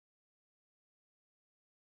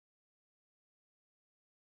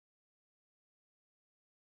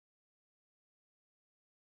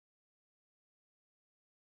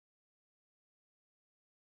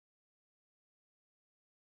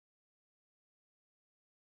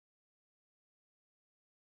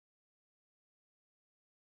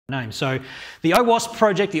name. So the OWASP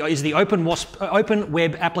project is the Open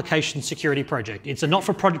Web Application Security Project. It's a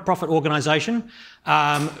not-for-profit organisation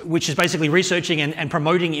which is basically researching and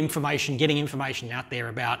promoting information, getting information out there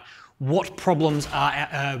about what problems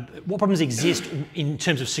exist in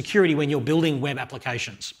terms of security when you're building web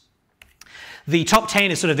applications. The top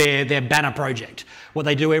 10 is sort of their banner project. What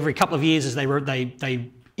they do every couple of years is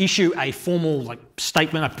they issue a formal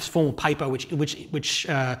statement, a formal paper which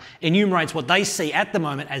enumerates what they see at the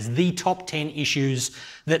moment as the top 10 issues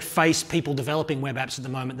that face people developing web apps at the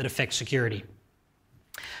moment that affect security.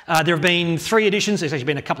 There have been 3 editions. There's actually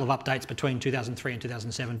been a couple of updates between 2003 and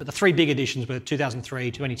 2007, but the 3 big editions were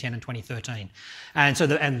 2003, 2010 and 2013. And so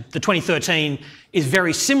the 2013 is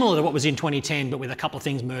very similar to what was in 2010, but with a couple of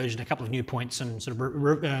things merged and a couple of new points and sort of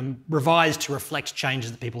revised to reflect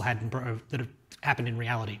changes that people had that have happened in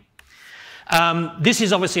reality. This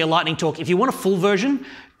is obviously a lightning talk. If you want a full version,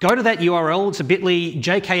 go to that URL. It's a bit.ly.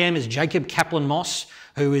 JKM is Jacob Kaplan Moss,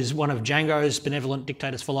 who is one of Django's benevolent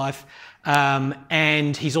dictators for life.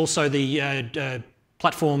 And he's also the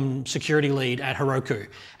platform security lead at Heroku.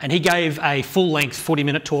 And he gave a full-length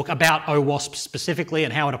 40-minute talk about OWASP specifically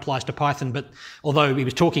and how it applies to Python. But although he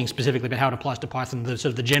was talking specifically about how it applies to Python,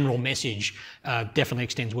 the general message definitely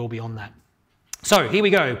extends well beyond that. So here we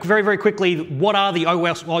go. Very, very quickly, what are the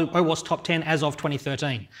OWASP top 10 as of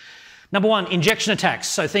 2013? Number 1, injection attacks.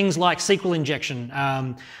 So things like SQL injection.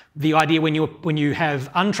 The idea when you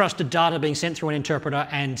have untrusted data being sent through an interpreter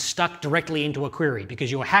and stuck directly into a query,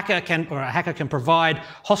 because a hacker can provide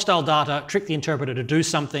hostile data, trick the interpreter to do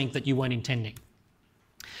something that you weren't intending.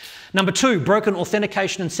 Number 2, broken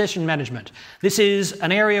authentication and session management. This is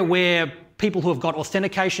an area where people who have got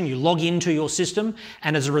authentication, you log into your system,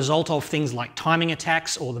 and as a result of things like timing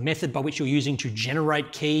attacks or the method by which you're using to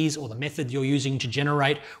generate keys or the method you're using to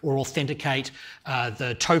generate or authenticate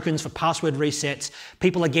the tokens for password resets,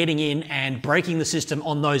 people are getting in and breaking the system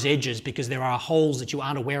on those edges because there are holes that you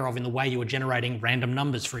aren't aware of in the way you are generating random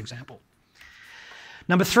numbers, for example.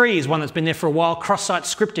 Number 3 is one that's been there for a while, cross-site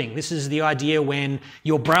scripting. This is the idea when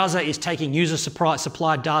your browser is taking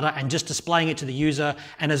user-supplied data and just displaying it to the user,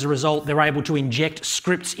 and as a result, they're able to inject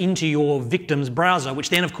scripts into your victim's browser, which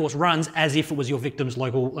then, of course, runs as if it was your victim's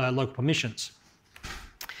local permissions.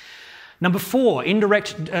 Number 4,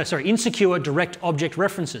 insecure direct object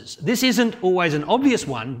references. This isn't always an obvious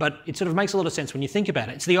one, but it sort of makes a lot of sense when you think about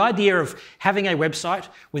it. It's the idea of having a website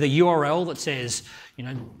with a URL that says, you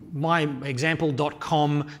know,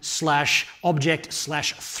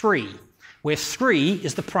 myexample.com/object/3, where 3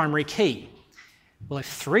 is the primary key. Well, if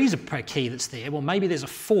 3 is a key that's there, well, maybe there's a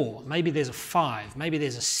 4, maybe there's a 5, maybe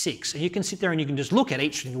there's a 6, and you can sit there and you can just look at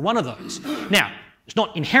each one of those. Now, it's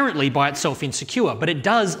not inherently by itself insecure, but it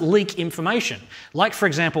does leak information. Like, for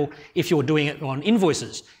example, if you're doing it on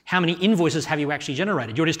invoices, how many invoices have you actually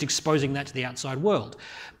generated? You're just exposing that to the outside world.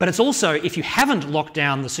 But it's also, if you haven't locked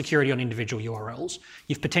down the security on individual URLs,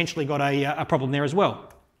 you've potentially got a problem there as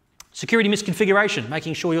well. Security misconfiguration,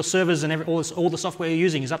 making sure your servers and all the software you're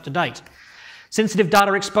using is up to date. Sensitive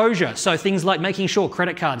data exposure, so things like making sure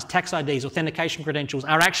credit cards, tax IDs, authentication credentials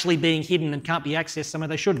are actually being hidden and can't be accessed somewhere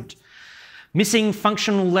they shouldn't. Missing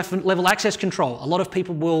functional level access control. A lot of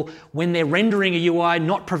people will, when they're rendering a UI,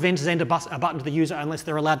 not prevent send a button to the user unless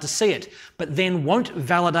they're allowed to see it, but then won't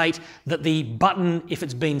validate that the button, if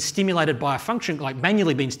it's been stimulated by a function, like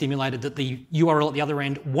manually been stimulated, that the URL at the other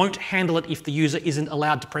end won't handle it if the user isn't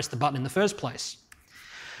allowed to press the button in the first place.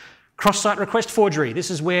 Cross-site request forgery.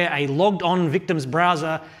 This is where a logged-on victim's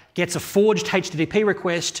browser gets a forged HTTP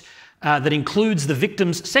request that includes the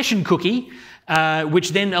victim's session cookie, which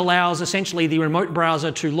then allows essentially the remote browser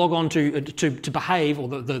to log on to behave,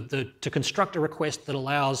 or to construct a request that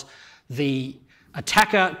allows the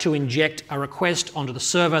attacker to inject a request onto the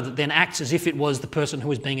server that then acts as if it was the person who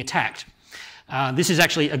was being attacked. This is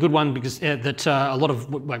actually a good one because a lot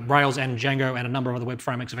of Rails and Django and a number of other web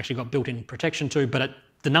frameworks have actually got built-in protection to, but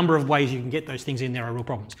the number of ways you can get those things in there are real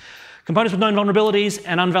problems. Components with known vulnerabilities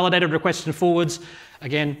and unvalidated requests and forwards.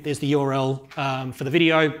 Again, there's the URL for the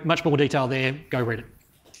video. Much more detail there. Go read it.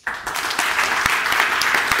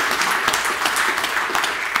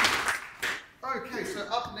 Okay, so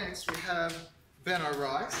up next we have Benno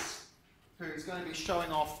Rice, who's going to be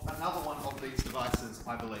showing off another one of these devices,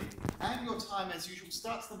 I believe. And your time, as usual,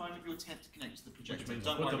 starts the moment you attempt to connect to the projector.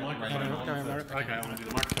 Don't worry about the microphone. Okay, I want to do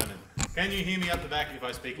the microphone then. Can you hear me up the back if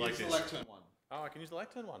I speak like this? Use the lectern one. Oh, I can use the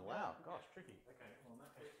lectern one. Wow, gosh, tricky. Okay, well,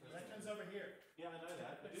 the lectern's over here. Yeah, I know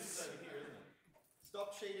that, but this is over here, isn't it?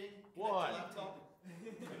 Stop cheating. Why? Laptop.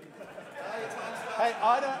 Hey,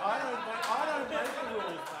 I don't make the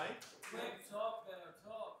rules, mate. Talk.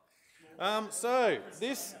 So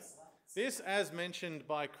This, as mentioned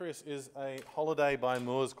by Chris, is a holiday by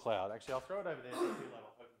Moore's Cloud. Actually, I'll throw it over there so you feel like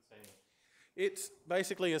I've seen it. It's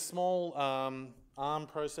basically a small ARM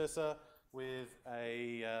processor with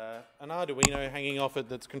an Arduino hanging off it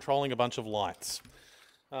that's controlling a bunch of lights.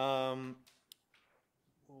 We'll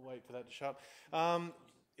wait for that to show up.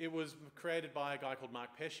 It was created by a guy called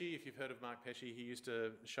Mark Pesce. If you've heard of Mark Pesce, he used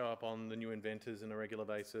to show up on The New Inventors on a regular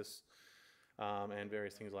basis and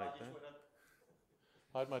various things like that.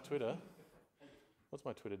 Hide my Twitter. What's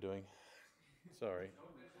my Twitter doing? Sorry.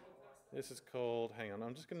 This is called, hang on,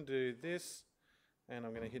 I'm just going to do this, and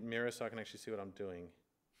I'm going to hit mirror so I can actually see what I'm doing.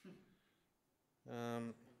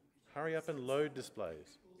 Hurry up and load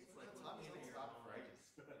displays.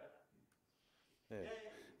 There.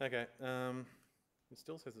 Okay. It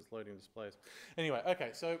still says it's loading displays. Anyway, okay,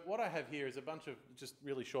 so what I have here is a bunch of just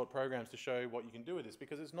really short programs to show what you can do with this,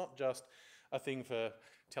 because it's not just a thing for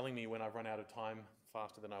telling me when I've run out of time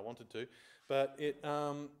faster than I wanted to, but it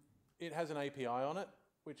has an API on it,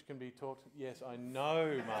 which can be talked. Yes, I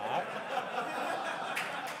know, Mark.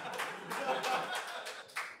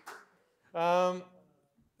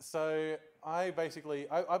 So I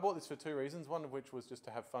bought this for two reasons, one of which was just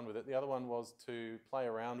to have fun with it. The other one was to play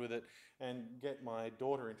around with it and get my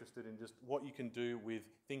daughter interested in just what you can do with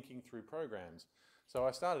thinking through programs. So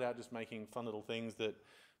I started out just making fun little things that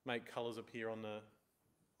make colours appear on the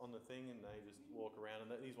thing, and they just walk around,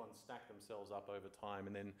 and these ones stack themselves up over time,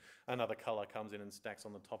 and then another colour comes in and stacks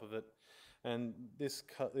on the top of it. And this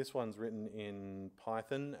one's written in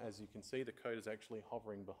Python. As you can see, the code is actually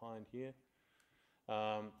hovering behind here.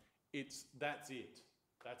 That's it.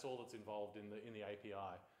 That's all that's involved in the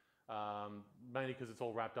API. Mainly because it's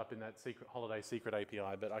all wrapped up in that holiday secret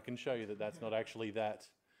API, but I can show you that that's not actually that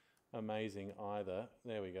amazing either.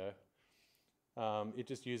 There we go. It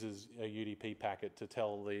just uses a UDP packet to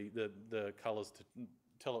tell the colours, to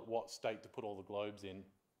tell it what state to put all the globes in.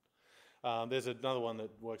 There's another one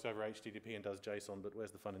that works over HTTP and does JSON, but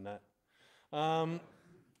where's the fun in that?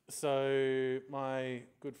 So my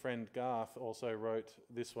good friend Garth also wrote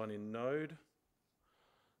this one in Node.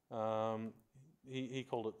 He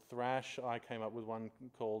called it Thrash. I came up with one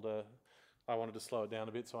called, I wanted to slow it down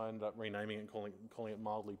a bit, so I ended up renaming it and calling it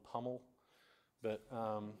mildly Pummel. But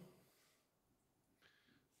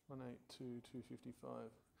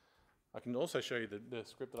 182.255. I can also show you the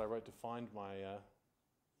script that I wrote to find my...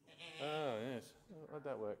 oh, yes. How'd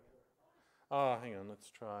that work? Oh, hang on.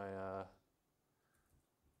 Let's try...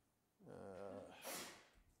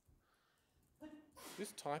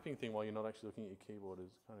 this typing thing while you're not actually looking at your keyboard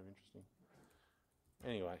is kind of interesting.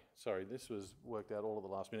 Anyway, sorry, this was worked out all at the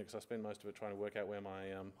last minute because I spent most of it trying to work out where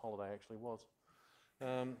my holiday actually was.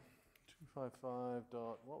 255.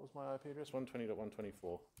 What was my IP address?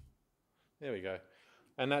 120.124. There we go.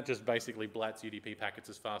 And that just basically blats UDP packets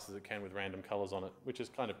as fast as it can with random colors on it, which is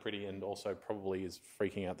kind of pretty and also probably is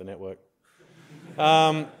freaking out the network.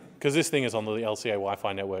 Because this thing is on the LCA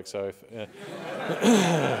Wi-Fi network, so if...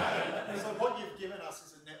 So what you've given us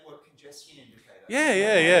is a network congestion indicator.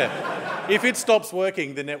 Yeah. If it stops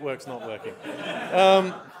working, the network's not working.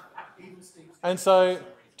 And so,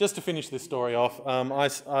 just to finish this story off, I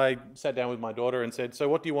sat down with my daughter and said, so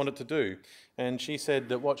what do you want it to do? And she said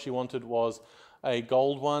that what she wanted was a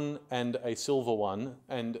gold one and a silver one,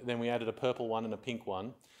 and then we added a purple one and a pink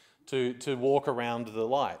one to walk around the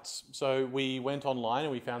lights. So we went online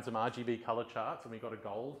and we found some RGB color charts, and we got a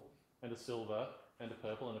gold and a silver and a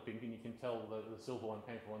purple and a pink, and you can tell the silver one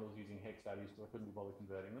came from one that was using hex values because I couldn't be bothered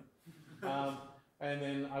converting them. And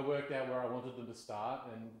then I worked out where I wanted them to start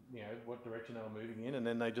and what direction they were moving in, and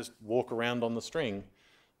then they just walk around on the string.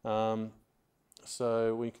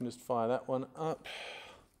 So we can just fire that one up.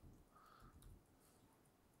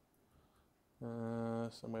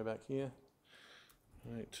 Somewhere back here.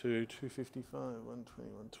 255,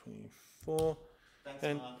 120, 124. Thanks,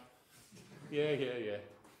 and Mark. Yeah.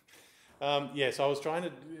 So I was trying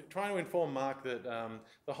to inform Mark that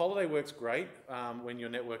the holiday works great when your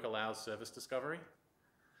network allows service discovery,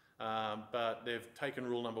 but they've taken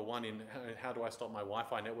rule number one in how do I stop my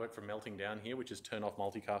Wi-Fi network from melting down here, which is turn off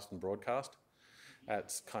multicast and broadcast.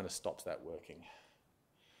 That kind of stops that working.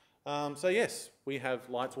 So yes, we have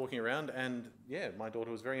lights walking around, and yeah, my daughter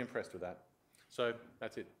was very impressed with that. So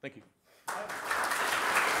that's it. Thank you.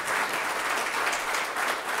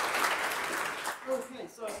 Okay,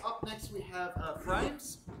 so up next we have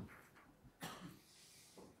frames.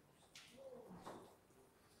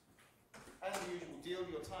 As usual, deal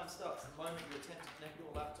your time starts the moment you attempt to connect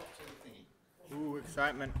your laptop to the thingy. Ooh,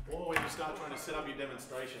 excitement. Or when you start trying to set up your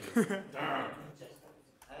demonstration. And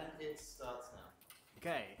it starts now.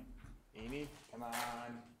 Okay. Amy, come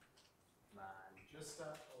on. Just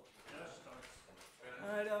start.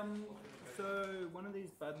 Alright, so one of these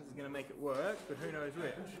buttons is going to make it work, but who knows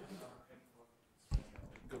which.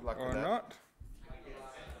 Good luck Or with that. not.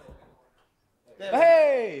 There we go.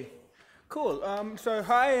 Hey! Cool. So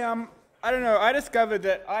hi, I don't know, I discovered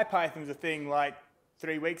that IPython's a thing like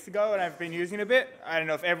 3 weeks ago and I've been using it a bit. I don't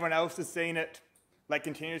know if everyone else has seen it, like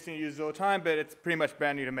continuously use it all the time, but it's pretty much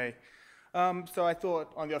brand new to me. So I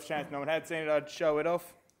thought on the off chance no one had seen it, I'd show it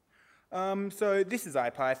off. So this is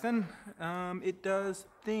IPython. It does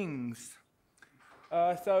things.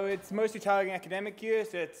 So it's mostly targeting academic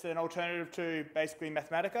use. It's an alternative to basically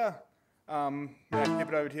Mathematica. When I flip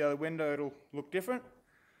it over to the other window, it'll look different.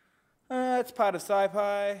 It's part of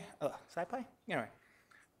SciPy. SciPy? Anyway.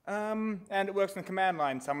 And it works on the command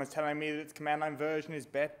line. Someone's telling me that its command line version is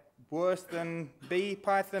worse than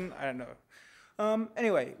BPython. I don't know.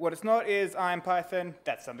 Anyway, what it's not is IronPython.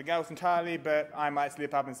 That's something else entirely, but I might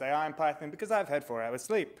slip up and say IronPython because I've had 4 hours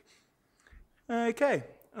sleep. Okay.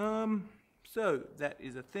 So that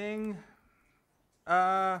is a thing.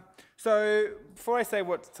 So before I say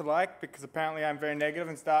what's to like, because apparently I'm very negative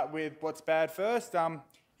and start with what's bad first,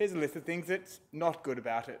 here's a list of things that's not good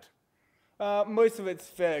about it. Most of it's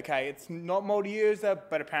fair, okay. It's not multi-user,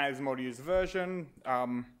 but apparently there's a multi-user version.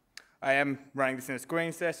 I am running this in a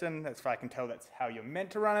screen session. That's far I can tell that's how you're meant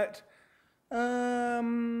to run it.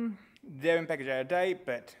 They're in package out of date,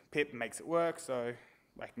 but pip makes it work, so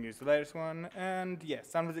I can use the latest one. And yeah,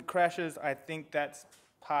 sometimes it crashes. I think that's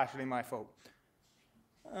partially my fault.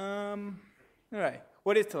 Alright,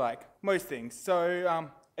 what is to like? Most things. So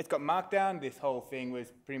it's got Markdown. This whole thing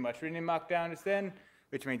was pretty much written in Markdown just then,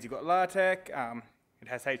 which means you've got LaTeX. It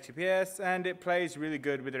has HTTPS, and it plays really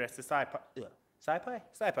good with the rest of SciPy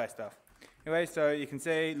stuff. Anyway, so you can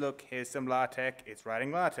see, look, here's some LaTeX. It's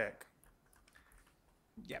writing LaTeX.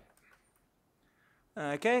 Yep.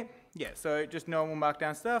 Okay, yeah, so just normal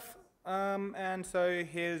Markdown stuff. And so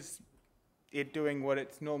here's it doing what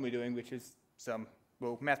it's normally doing, which is some,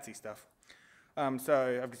 well, mathsy stuff.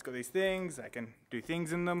 So I've just got these things. I can do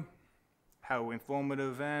things in them. How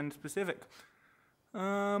informative and specific.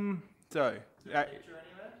 So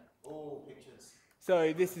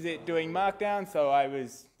this is it doing Markdown. So I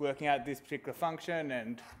was working out this particular function,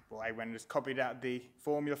 and well, I went and just copied out the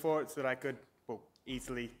formula for it so that I could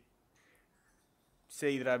easily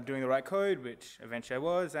see that I'm doing the right code, which eventually I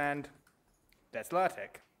was, and that's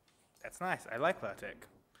LaTeX. That's nice. I like LaTeX.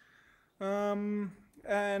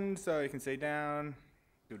 And so you can see down,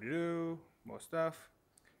 more stuff,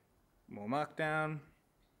 more Markdown.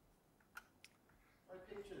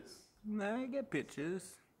 I get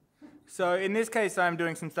pictures. So in this case, I'm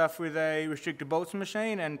doing some stuff with a restricted Boltzmann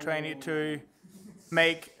machine and training it to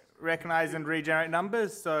recognize and regenerate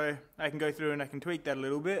numbers. So I can go through and I can tweak that a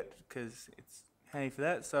little bit because it's handy for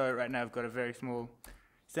that. So right now I've got a very small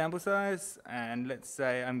sample size, and let's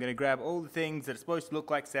say I'm going to grab all the things that are supposed to look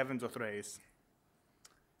like 7s or 3s.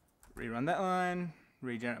 Rerun that line,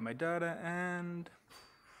 regenerate my data, and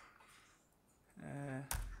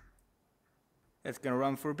it's going to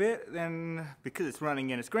run for a bit. Then, because it's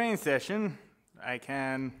running in a screen session, I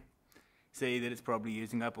can see that it's probably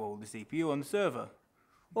using up all the CPU on the server.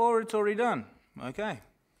 Or it's already done. Okay.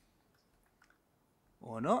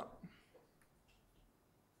 Or not.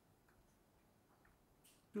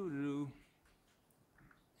 Let's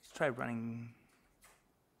try running.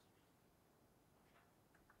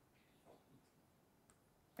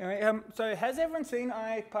 Anyway, so has everyone seen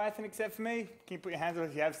IPython except for me? Can you put your hands up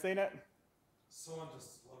if you have seen it? Someone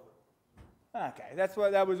just love it. Okay, that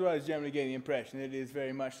was what I was generally getting the impression. It is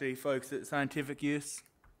very much the focus at scientific use.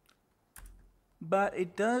 But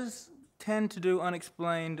it does tend to do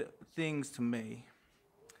unexplained things to me.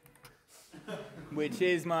 Which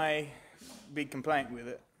is my big complaint with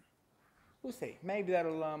it. We'll see. Maybe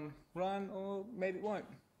that'll run, or maybe it won't.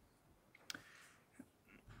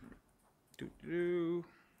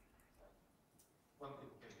 One thing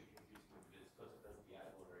can be confusing with it is because it does the out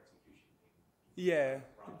of order execution thing. Yeah.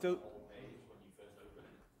 The whole page when you first open it.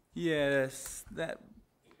 Yes, that,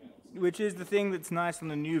 which is the thing that's nice on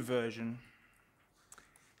the new version.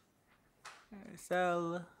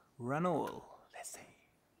 So, run all. Let's see.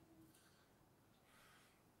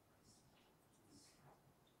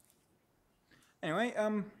 Anyway,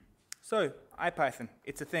 so IPython,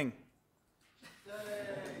 it's a thing.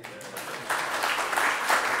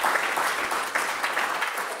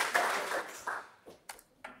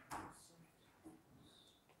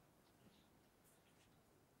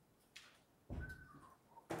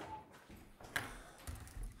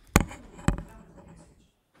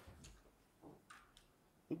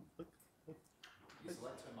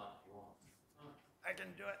 I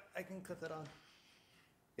can do it. I can click that on.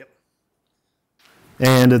 Yep.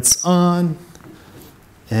 And it's on.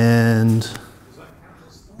 And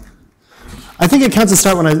I think it counts as a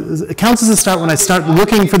start when I start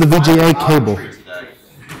looking for the VGA cable.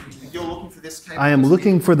 You're looking for this cable? I am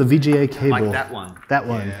looking for the VGA cable. Like that one. That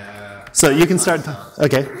one. Yeah. So you can start.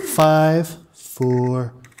 Okay. 5,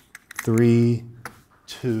 4, 3,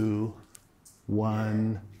 2,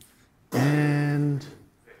 1, and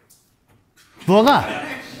voila.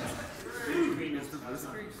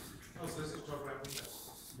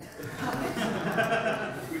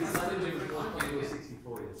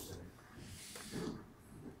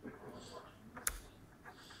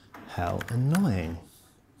 How annoying.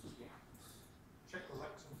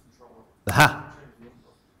 Aha.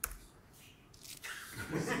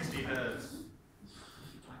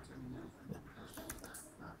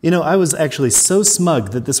 You know, I was actually so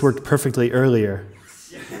smug that this worked perfectly earlier.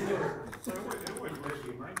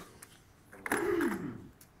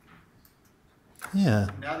 Yeah.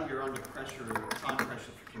 Now that you're under pressure, time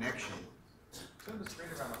pressure for connection, turn the screen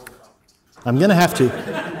around the whole time. I'm going to have to.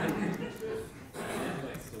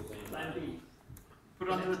 Put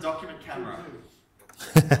it onto the document camera.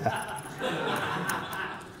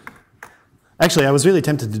 Actually, I was really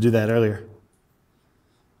tempted to do that earlier.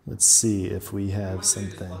 Let's see if we have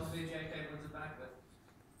something.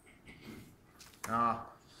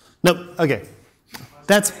 Nope, okay.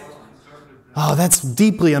 That's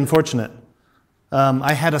deeply unfortunate.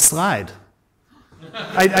 I had a slide.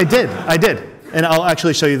 I did. And I'll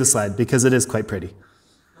actually show you the slide because it is quite pretty.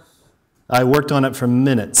 I worked on it for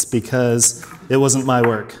minutes because it wasn't my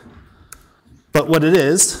work. But what it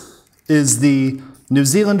is the New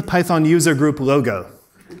Zealand Python user group logo.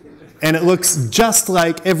 And it looks just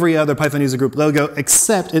like every other Python user group logo,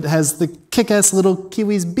 except it has the kick-ass little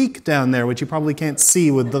kiwi's beak down there, which you probably can't see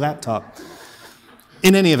with the laptop.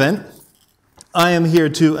 In any event, I am here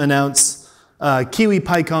to announce Kiwi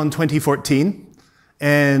PyCon 2014,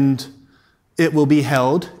 and it will be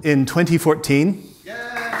held in 2014. Yay!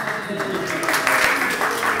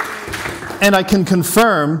 And I can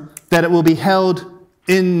confirm that it will be held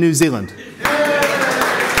in New Zealand.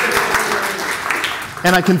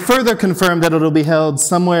 And I can further confirm that it'll be held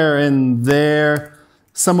somewhere in there,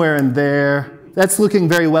 somewhere in there. That's looking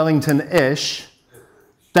very Wellington-ish.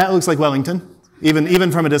 That looks like Wellington,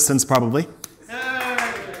 even from a distance probably.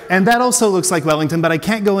 And that also looks like Wellington, but I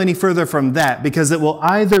can't go any further from that because it will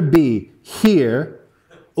either be here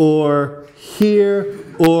or here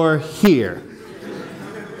or here.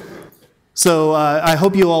 So I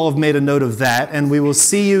hope you all have made a note of that, and we will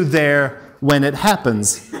see you there when it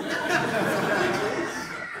happens.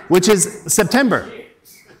 Which is September.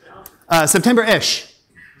 September-ish.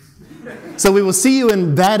 So we will see you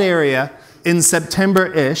in that area in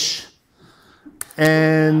September-ish.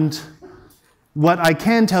 And what I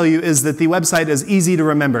can tell you is that the website is easy to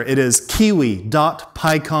remember. It is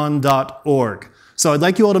kiwi.pycon.org. So I'd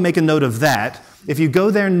like you all to make a note of that. If you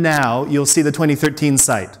go there now, you'll see the 2013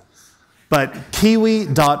 site. But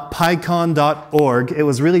kiwi.pycon.org, it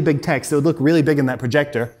was really big text. It would look really big in that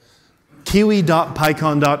projector.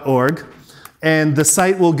 kiwi.pycon.org, and the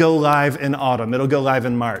site will go live in autumn. It'll go live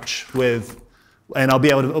in March and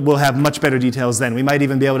we'll have much better details then. We might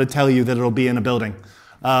even be able to tell you that it'll be in a building.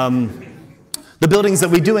 The buildings that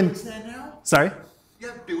we do in... Sorry? You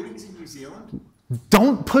have buildings in New Zealand?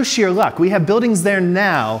 Don't push your luck. We have buildings there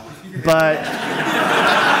now, but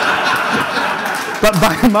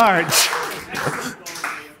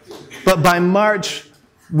by March,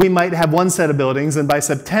 we might have one set of buildings, and by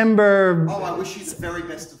September... Oh, I wish you the very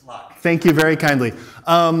best of luck. Thank you very kindly.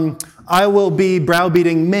 I will be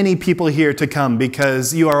browbeating many people here to come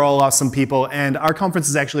because you are all awesome people, and our conference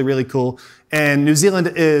is actually really cool. And New Zealand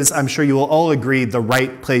is, I'm sure you will all agree, the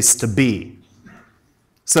right place to be.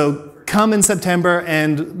 So come in September,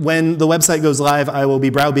 and when the website goes live, I will be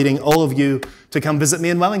browbeating all of you to come visit me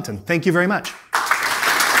in Wellington. Thank you very much.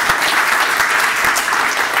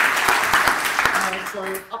 So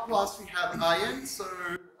up last we have Ian. So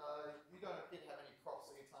you don't yet have any props,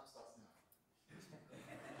 so your time starts now.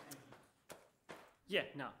 Yeah,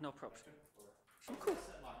 no props.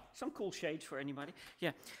 Some cool shades for anybody.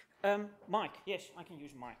 Yeah. Mic, yes, I can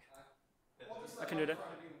use mic. I can do that.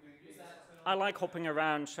 I like hopping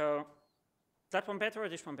around, so that one better or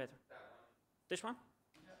this one better? This one?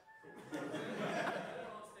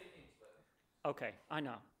 Okay, I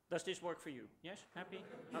know. Does this work for you? Yes? Happy?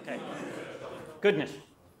 Okay. Goodness.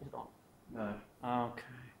 Is it on? No. Okay.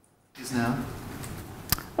 Is now.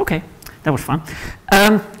 Okay, that was fun.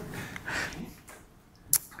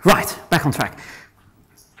 Right, back on track.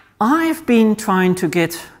 I've been trying to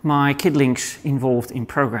get my kidlinks involved in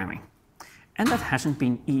programming, and that hasn't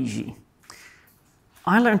been easy.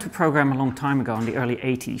 I learned to program a long time ago in the early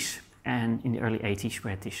 80s. And in the early 80s, we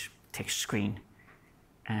had this text screen.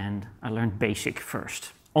 And I learned BASIC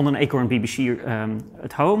first on an Acorn BBC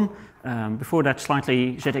at home. Before that,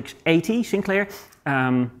 slightly ZX80 Sinclair.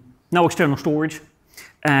 No external storage.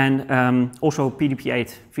 And also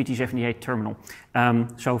PDP-8, VT78 terminal.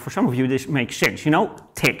 So for some of you, this makes sense. You know,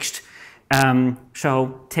 text.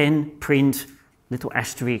 So 10 print, little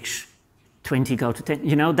asterisks, 20 go to 10,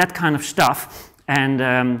 you know, that kind of stuff. And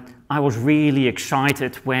I was really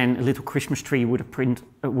excited when a little Christmas tree would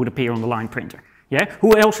appear on the line printer. Yeah,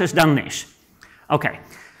 who else has done this? Okay,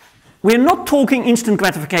 we're not talking instant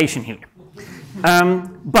gratification here.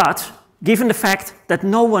 But given the fact that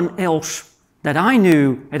no one else that I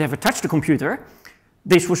knew had ever touched a computer,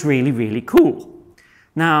 this was really, really cool.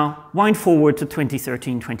 Now, wind forward to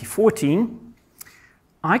 2013, 2014,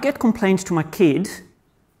 I get complaints from my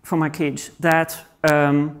kids that,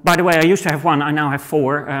 by the way, I used to have one, I now have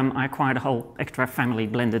 4. I acquired a whole extra family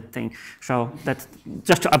blended thing. So that,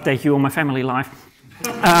 just to update you on my family life.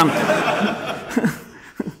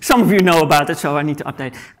 Some of you know about it, so I need to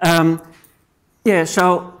update. Yeah,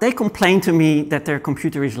 so they complain to me that their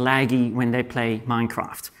computer is laggy when they play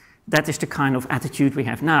Minecraft. That is the kind of attitude we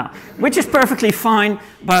have now, which is perfectly fine,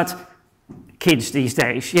 but kids these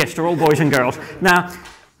days, yes, they're all boys and girls. Now,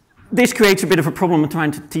 this creates a bit of a problem in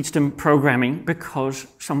trying to teach them programming because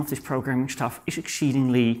some of this programming stuff is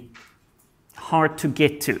exceedingly hard to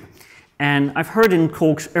get to. And I've heard in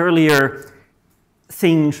talks earlier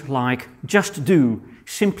things like just do,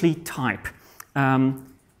 simply type.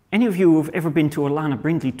 Any of you who've ever been to a Lana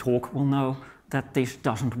Brindley talk will know that this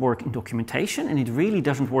doesn't work in documentation, and it really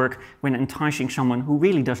doesn't work when enticing someone who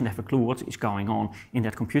really doesn't have a clue what is going on in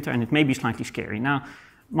that computer, and it may be slightly scary. Now,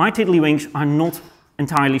 my tiddlywinks are not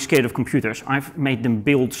entirely scared of computers. I've made them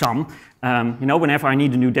build some. You know, whenever I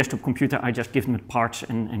need a new desktop computer, I just give them the parts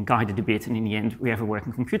and guide it a bit, and in the end, we have a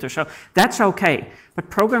working computer. So that's okay, but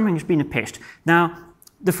programming has been a pest. Now,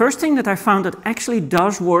 the first thing that I found that actually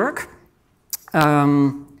does work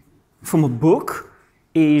from a book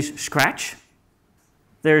is Scratch.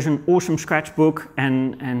 There's an awesome Scratch book,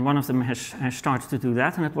 and one of them has started to do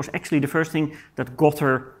that, and it was actually the first thing that got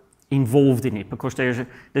her involved in it, because there's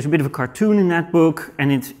a bit of a cartoon in that book,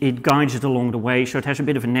 and it guides it along the way, so it has a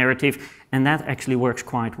bit of a narrative, and that actually works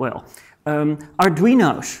quite well.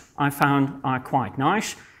 Arduinos, I found, are quite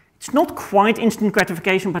nice. It's not quite instant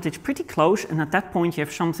gratification, but it's pretty close, and at that point you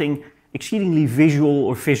have something exceedingly visual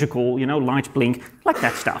or physical, you know, lights blink, like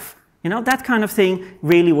that stuff. You know, that kind of thing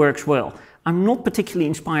really works well. I'm not particularly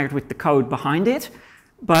inspired with the code behind it,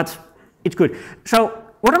 but it's good. So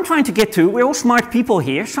what I'm trying to get to, we're all smart people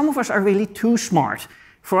here. Some of us are really too smart.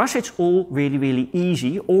 For us, it's all really, really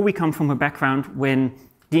easy, or we come from a background when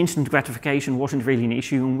the instant gratification wasn't really an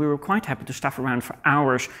issue, and we were quite happy to stuff around for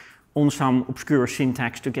hours on some obscure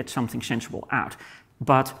syntax to get something sensible out.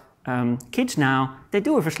 But kids now, they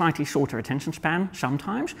do have a slightly shorter attention span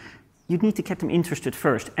sometimes. You need to get them interested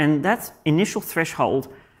first, and that initial threshold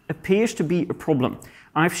appears to be a problem.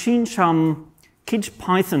 I've seen some kids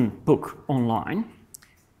Python book online,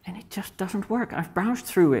 and it just doesn't work. I've browsed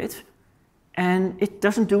through it, and it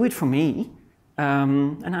doesn't do it for me.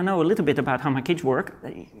 And I know a little bit about how my kids work.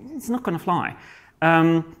 It's not going to fly.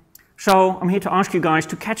 So I'm here to ask you guys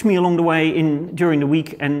to catch me along the way during the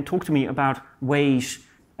week and talk to me about ways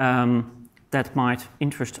that might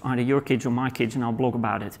interest either your kids or my kids, and I'll blog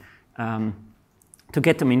about it. To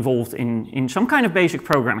get them involved in some kind of basic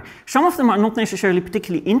programming. Some of them are not necessarily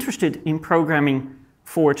particularly interested in programming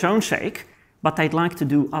for its own sake, but they'd like to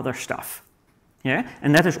do other stuff. Yeah,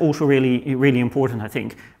 and that is also really, really important, I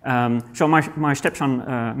think. So my stepson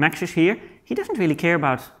Max is here. He doesn't really care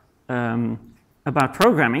about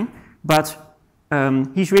programming, but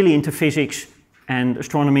he's really into physics and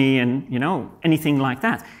astronomy and, you know, anything like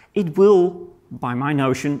that. It will, by my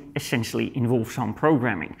notion, essentially involve some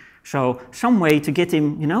programming. So some way to get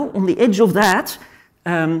him, you know, on the edge of that,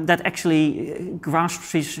 that actually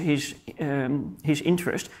grasps his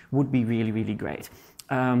interest would be really, really great.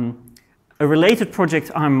 A related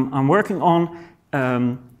project I'm working on,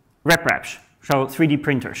 RepRaps, so 3D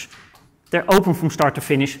printers. They're open from start to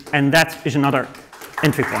finish, and that is another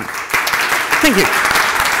entry point. Thank you.